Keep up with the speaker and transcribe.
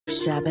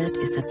Shabbat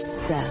is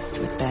obsessed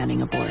with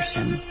banning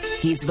abortion.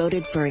 He's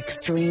voted for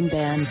extreme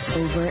bans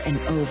over and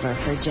over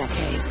for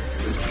decades.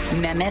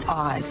 Mehmet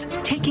Oz,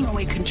 taking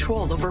away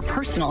control over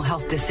personal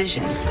health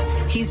decisions.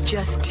 He's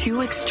just too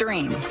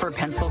extreme for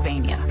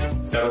Pennsylvania.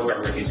 The federal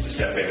government needs to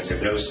step in and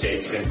say no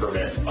state can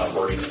permit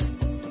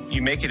abortion.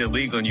 You make it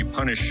illegal and you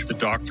punish the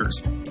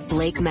doctors.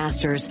 Blake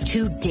Masters,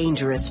 too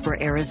dangerous for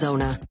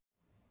Arizona.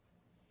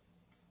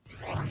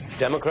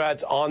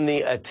 Democrats on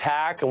the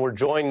attack, and we're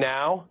joined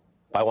now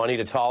by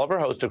Juanita Tolliver,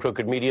 host of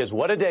Crooked Media's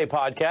What a Day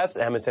podcast,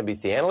 and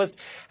MSNBC analyst.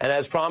 And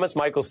as promised,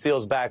 Michael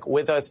Steele's back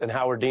with us, and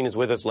Howard Dean is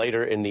with us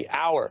later in the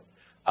hour.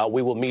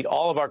 We will meet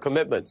all of our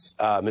commitments,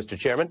 Mr.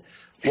 Chairman.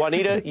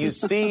 Juanita, you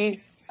see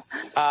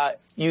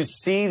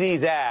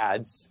these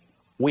ads.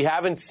 We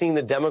haven't seen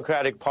the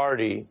Democratic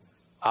Party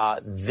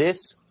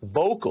this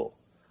vocal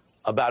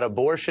about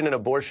abortion and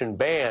abortion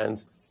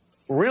bans,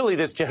 really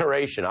this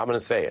generation. I'm going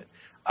to say it.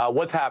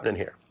 What's happening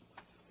here?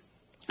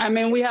 I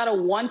mean, we had a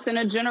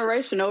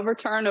once-in-a-generation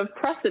overturn of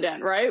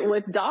precedent, right,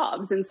 with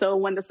Dobbs. And so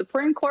when the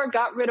Supreme Court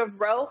got rid of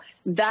Roe,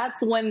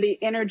 that's when the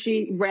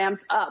energy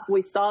ramped up.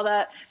 We saw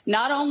that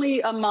not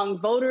only among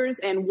voters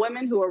and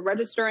women who are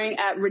registering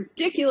at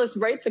ridiculous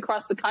rates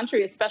across the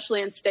country,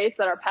 especially in states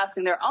that are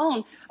passing their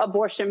own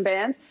abortion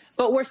bans,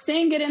 but we're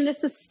seeing it in the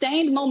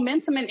sustained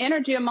momentum and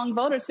energy among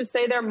voters who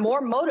say they're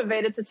more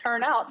motivated to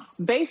turn out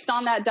based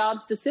on that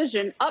Dobbs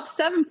decision, up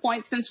 7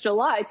 points since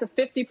July to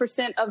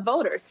 50% of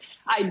voters.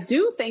 I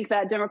do think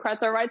that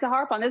Democrats are right to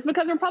harp on this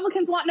because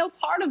Republicans want no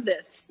part of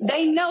this.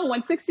 They know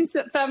when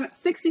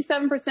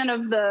 67%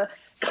 of the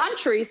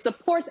country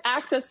supports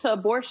access to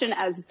abortion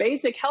as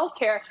basic health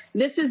care,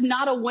 this is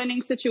not a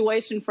winning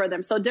situation for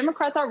them. So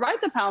Democrats are right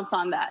to pounce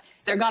on that.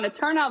 They're going to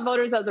turn out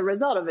voters as a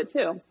result of it,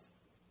 too.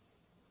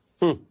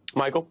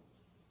 Michael?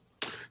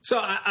 So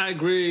I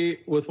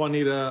agree with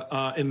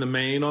Juanita in the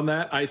main on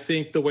that. I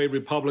think the way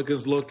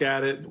Republicans look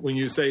at it, when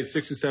you say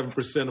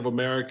 67% of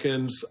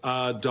Americans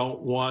don't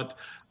want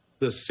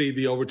to see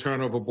the overturn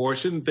of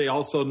abortion, they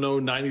also know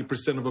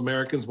 90% of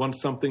Americans want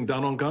something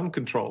done on gun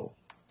control,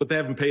 but they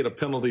haven't paid a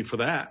penalty for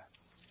that.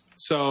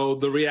 So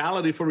the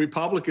reality for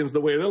Republicans,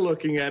 the way they're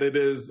looking at it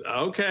is,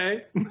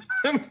 okay,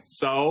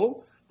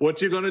 so what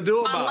you going to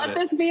do about it? Let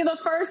this be the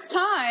first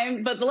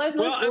time, but let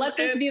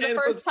this be the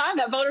first time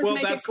that voters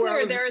make it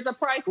clear there is a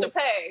price to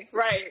pay,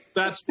 right?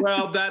 That's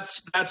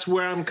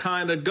where I'm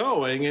kind of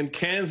going. And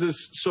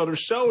Kansas sort of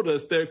showed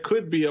us there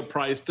could be a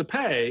price to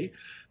pay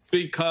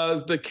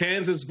because the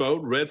Kansas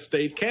vote, red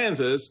state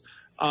Kansas,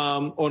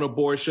 on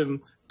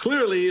abortion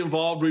clearly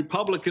involved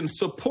Republicans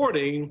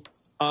supporting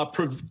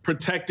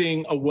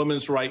protecting a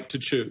woman's right to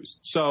choose.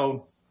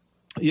 So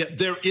yeah,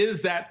 there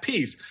is that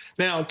piece.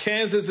 Now,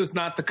 Kansas is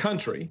not the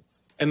country.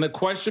 And the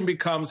question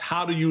becomes,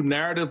 how do you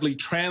narratively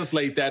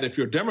translate that if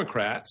you're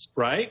Democrats,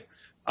 right?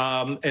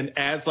 And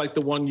ads like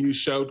the one you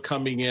showed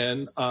coming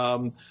in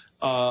are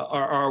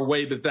a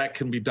way that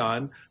can be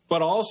done.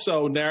 But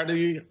also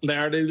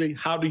narratively,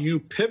 how do you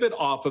pivot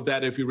off of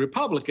that if you're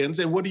Republicans?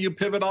 And what do you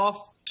pivot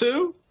off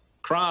to?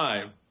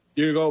 Crime.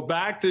 You go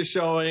back to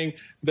showing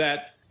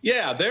that,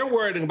 yeah, they're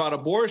worried about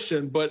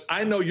abortion, but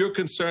I know you're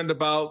concerned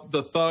about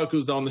the thug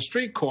who's on the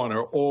street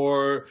corner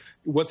or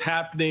what's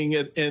happening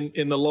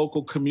in the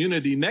local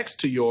community next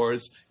to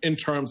yours in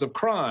terms of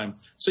crime.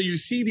 So you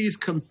see these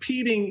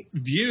competing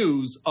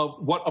views of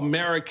what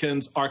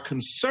Americans are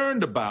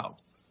concerned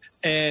about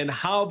and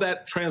how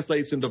that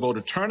translates into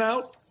voter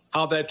turnout,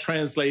 how that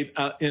translates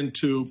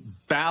into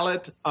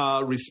ballot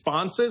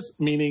responses,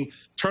 meaning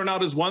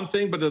turnout is one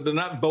thing, but if they're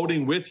not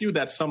voting with you,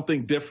 that's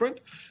something different.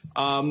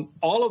 All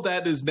of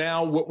that is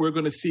now what we're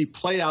going to see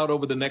play out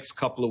over the next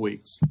couple of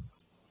weeks.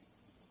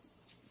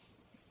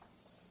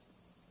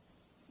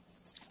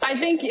 I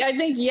think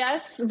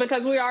yes,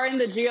 because we are in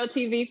the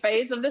GOTV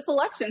phase of this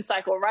election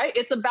cycle, right?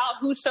 It's about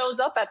who shows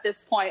up at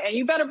this point. And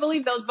you better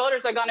believe those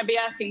voters are going to be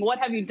asking, what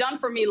have you done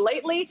for me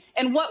lately?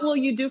 And what will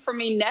you do for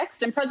me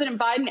next? And President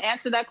Biden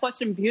answered that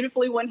question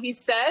beautifully when he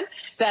said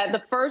that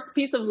the first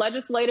piece of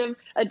legislative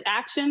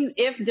action,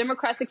 if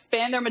Democrats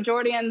expand their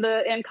majority in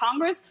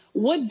Congress,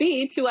 would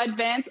be to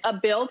advance a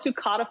bill to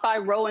codify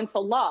Roe into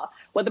law.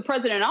 What the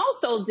president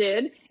also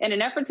did, in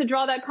an effort to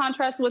draw that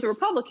contrast with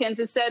Republicans,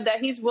 is said that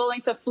he's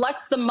willing to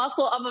flex the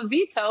muscle of a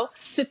veto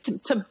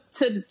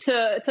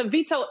to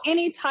veto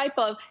any type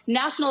of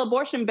national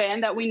abortion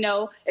ban that we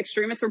know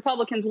extremist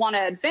Republicans want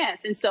to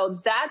advance. And so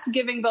that's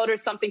giving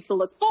voters something to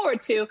look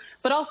forward to,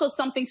 but also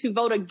something to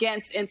vote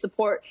against and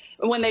support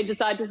when they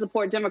decide to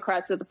support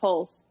Democrats at the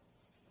polls.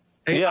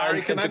 Hey,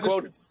 Ari, can I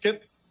just...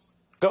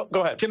 Go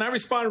ahead. Can I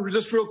respond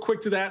just real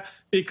quick to that?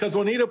 Because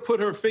Juanita put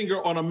her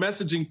finger on a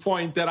messaging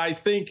point that I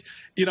think,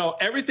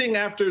 everything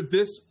after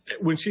this,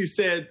 when she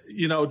said,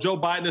 Joe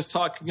Biden is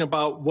talking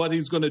about what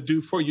he's going to do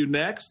for you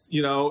next,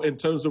 in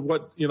terms of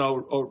what,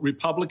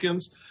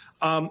 Republicans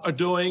are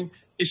doing.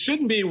 It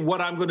shouldn't be what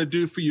I'm going to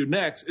do for you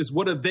next, is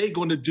what are they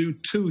going to do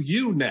to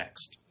you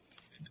next?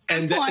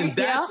 And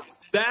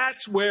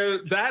that's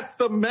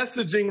the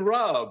messaging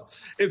rub.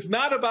 It's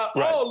not about,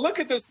 right, oh, look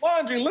at this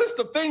laundry list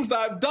of things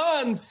I've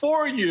done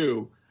for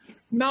you.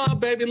 Nah,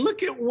 baby,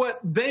 look at what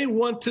they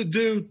want to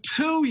do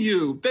to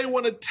you. They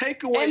want to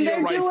take away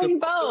your right to vote.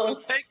 They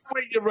want to take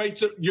away your right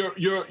to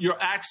your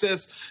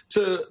access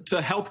to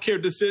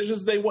healthcare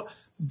decisions.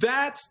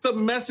 That's the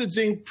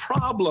messaging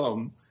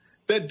problem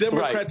that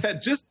Democrats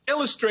had just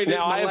illustrated in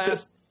the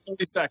last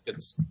 30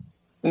 seconds.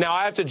 Now,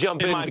 I have to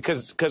jump in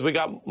because we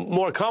got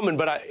more coming,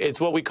 but it's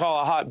what we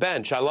call a hot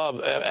bench. I love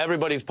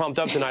everybody's pumped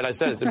up tonight. I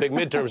said it's a big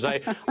midterms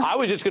night. I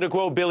was just going to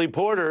quote Billy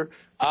Porter,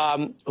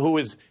 who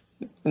is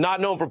not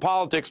known for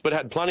politics, but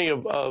had plenty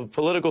of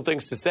political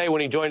things to say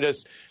when he joined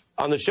us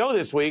on the show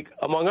this week.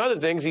 Among other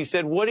things, he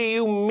said, "What do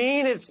you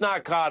mean it's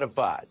not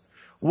codified?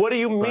 What do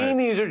you mean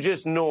these are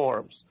just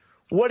norms?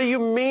 What do you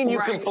mean you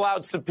can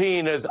flout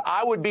subpoenas?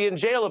 I would be in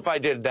jail if I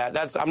did that."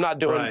 I'm not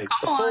doing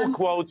the full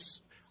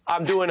quotes.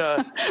 I'm doing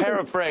a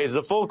paraphrase.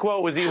 The full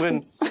quote was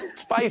even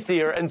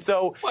spicier. And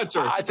so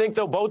I think,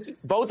 though, both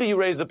of you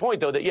raised the point,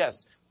 though, that,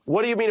 yes,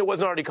 what do you mean it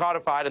wasn't already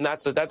codified? And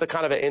that's a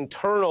kind of an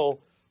internal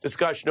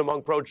discussion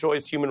among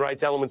pro-choice human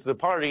rights elements of the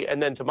party.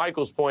 And then to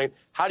Michael's point,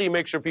 how do you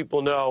make sure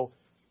people know,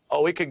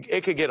 oh, it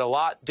could get a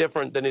lot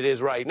different than it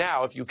is right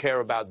now if you care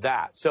about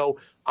that? So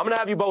I'm going to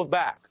have you both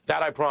back.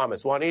 That I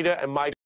promise. Juanita and Mike.